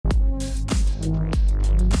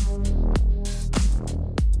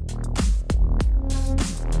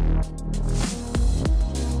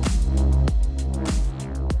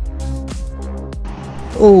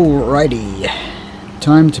Alrighty,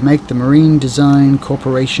 time to make the Marine Design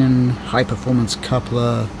Corporation high performance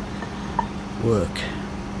coupler work.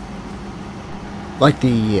 Like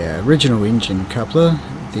the original engine coupler,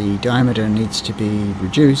 the diameter needs to be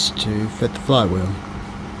reduced to fit the flywheel.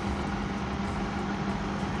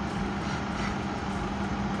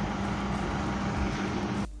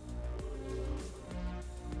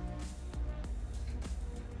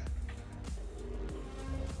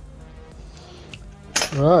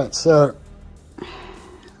 Right, so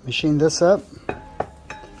machine this up.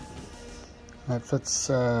 That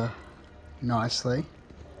fits nicely.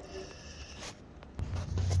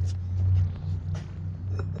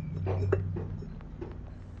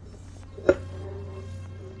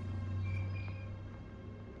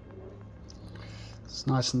 It's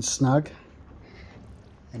nice and snug.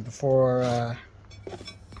 And before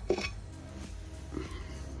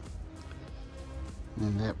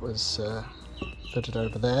and that was fitted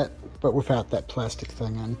over that, but without that plastic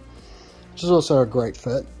thing in, which is also a great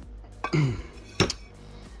fit.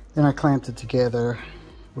 Then I clamped it together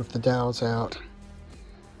with the dowels out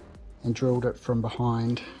and drilled it from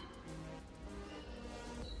behind.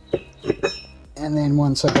 And then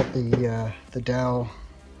once I got the dowel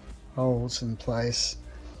holes in place,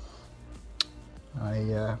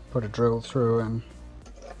 I put a drill through and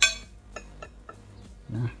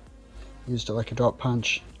used it like a dot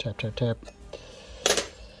punch, tap tap tap,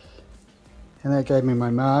 and that gave me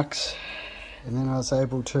my marks. And then I was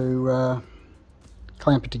able to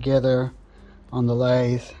clamp it together on the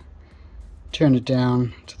lathe, turn it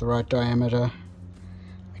down to the right diameter.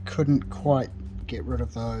 I couldn't quite get rid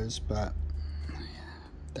of those, but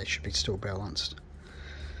they should be still balanced.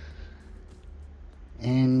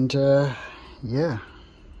 And yeah,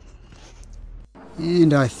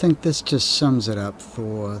 and I think this just sums it up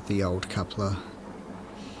for the old coupler.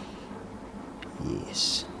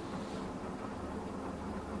 Yes.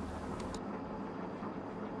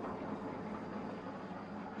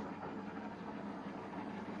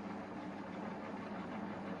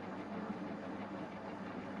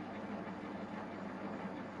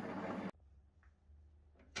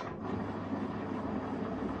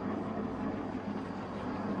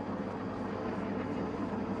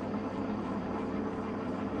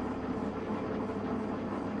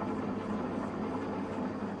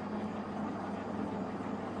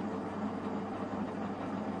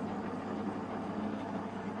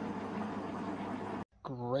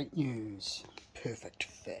 Great news. Perfect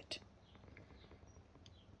fit.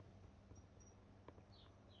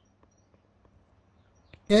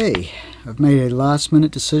 Okay, I've made a last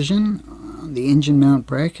minute decision on the engine mount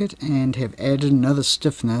bracket and have added another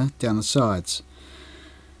stiffener down the sides.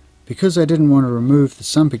 Because I didn't want to remove the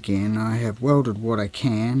sump again, I have welded what I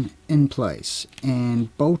can in place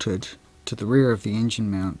and bolted to the rear of the engine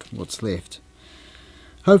mount what's left.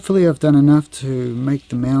 Hopefully I've done enough to make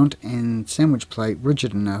the mount and sandwich plate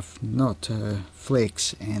rigid enough not to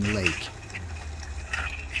flex and leak.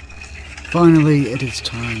 Finally, it is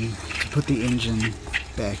time to put the engine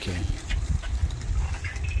back in.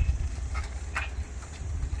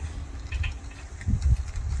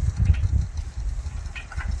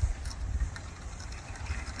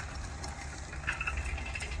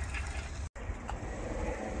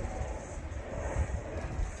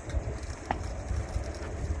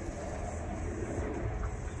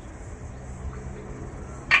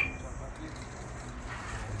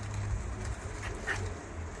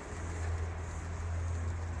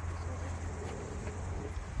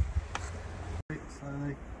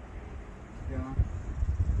 Slowly, keep going.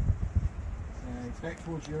 So back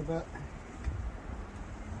towards you a bit.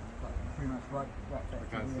 Pretty much right back.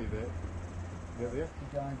 I can't see that. Yeah, there?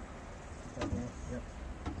 Keep going. Keep going there. Yep.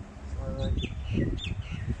 Slowly.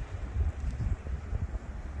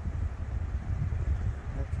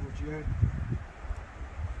 Back towards you.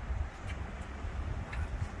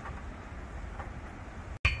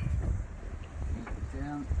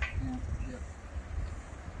 Down, down, yep.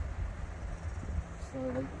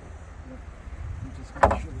 Slowly. Yep. And just make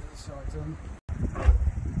sure the other side's in.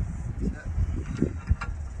 Yep.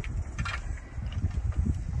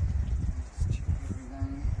 Just check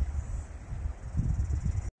everything.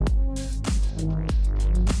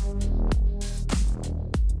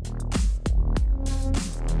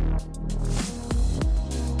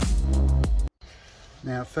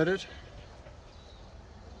 Now fitted.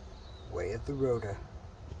 Way of the rotor.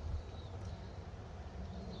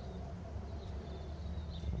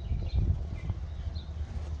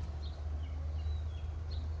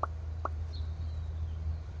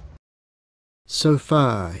 So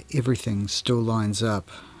far, everything still lines up,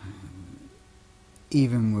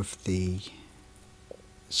 even with the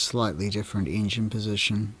slightly different engine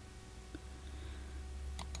position.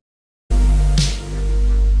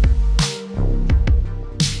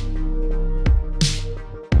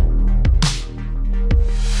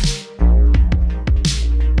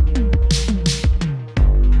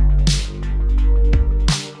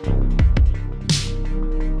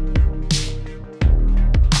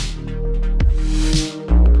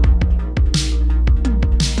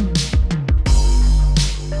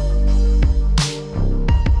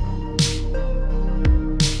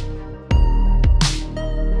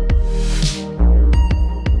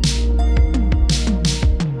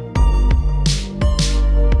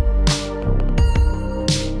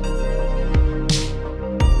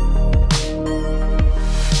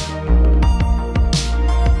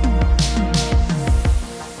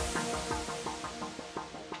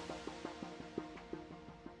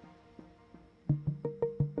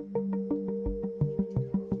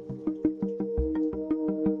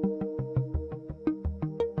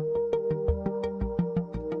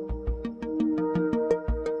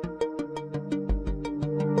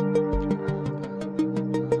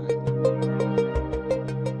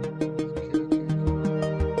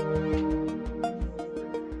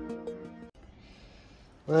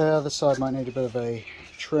 Well, this side might need a bit of a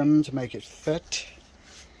trim to make it fit.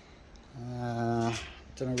 Don't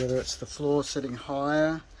know whether it's the floor sitting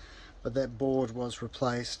higher, but that board was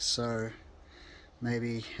replaced, so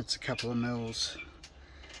maybe it's a couple of mils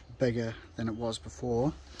bigger than it was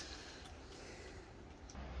before.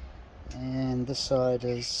 And this side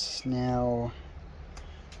is now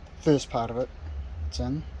the first part of it, it's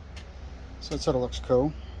in, so it sort of looks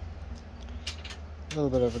cool. A little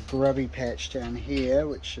bit of a grubby patch down here,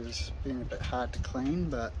 which has been a bit hard to clean,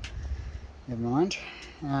 but never mind.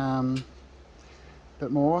 Bit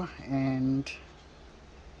more, and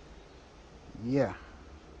yeah.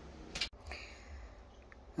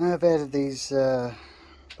 I've added these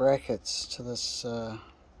brackets to this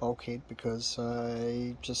bulkhead because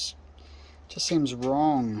it just seems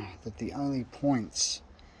wrong that the only points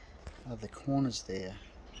are the corners there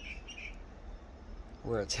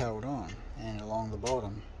where it's held on and along the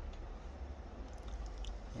bottom,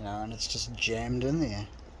 you know, and it's just jammed in there.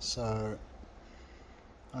 So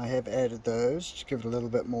I have added those to give it a little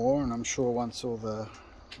bit more, and I'm sure once all the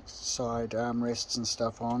side armrests and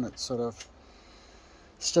stuff on, it sort of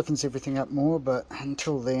stiffens everything up more, but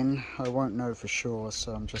until then I won't know for sure,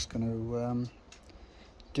 so I'm just going to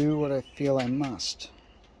do what I feel I must.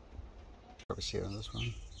 Probably see it on this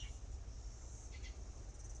one.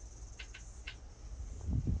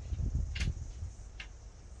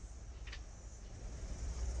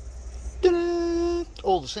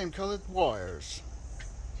 All the same coloured wires.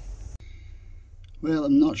 Well,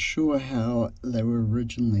 I'm not sure how they were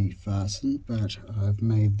originally fastened, but I've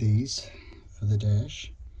made these for the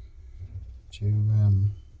dash to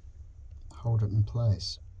hold it in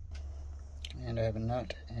place. And I have a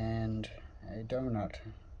nut and a donut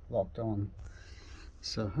locked on,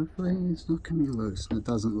 so hopefully it's not coming loose and it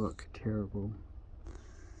doesn't look terrible.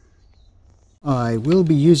 I will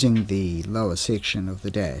be using the lower section of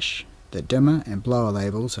the dash. The dimmer and blower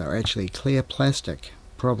labels are actually clear plastic,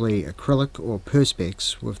 probably acrylic or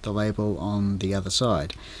perspex with the label on the other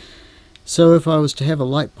side. So if I was to have a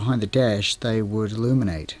light behind the dash, they would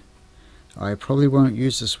illuminate. I probably won't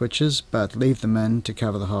use the switches, but leave them in to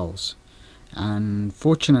cover the holes.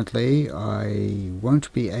 Unfortunately, I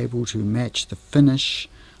won't be able to match the finish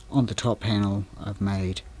on the top panel I've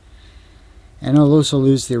made. And I'll also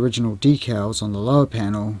lose the original decals on the lower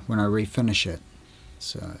panel when I refinish it.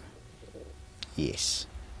 So yes.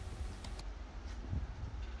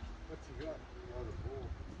 What's he got?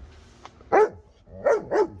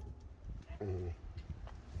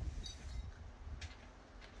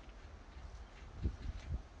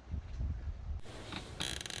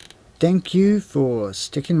 Thank you for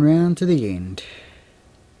sticking around to the end.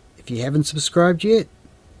 If you haven't subscribed yet,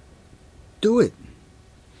 do it.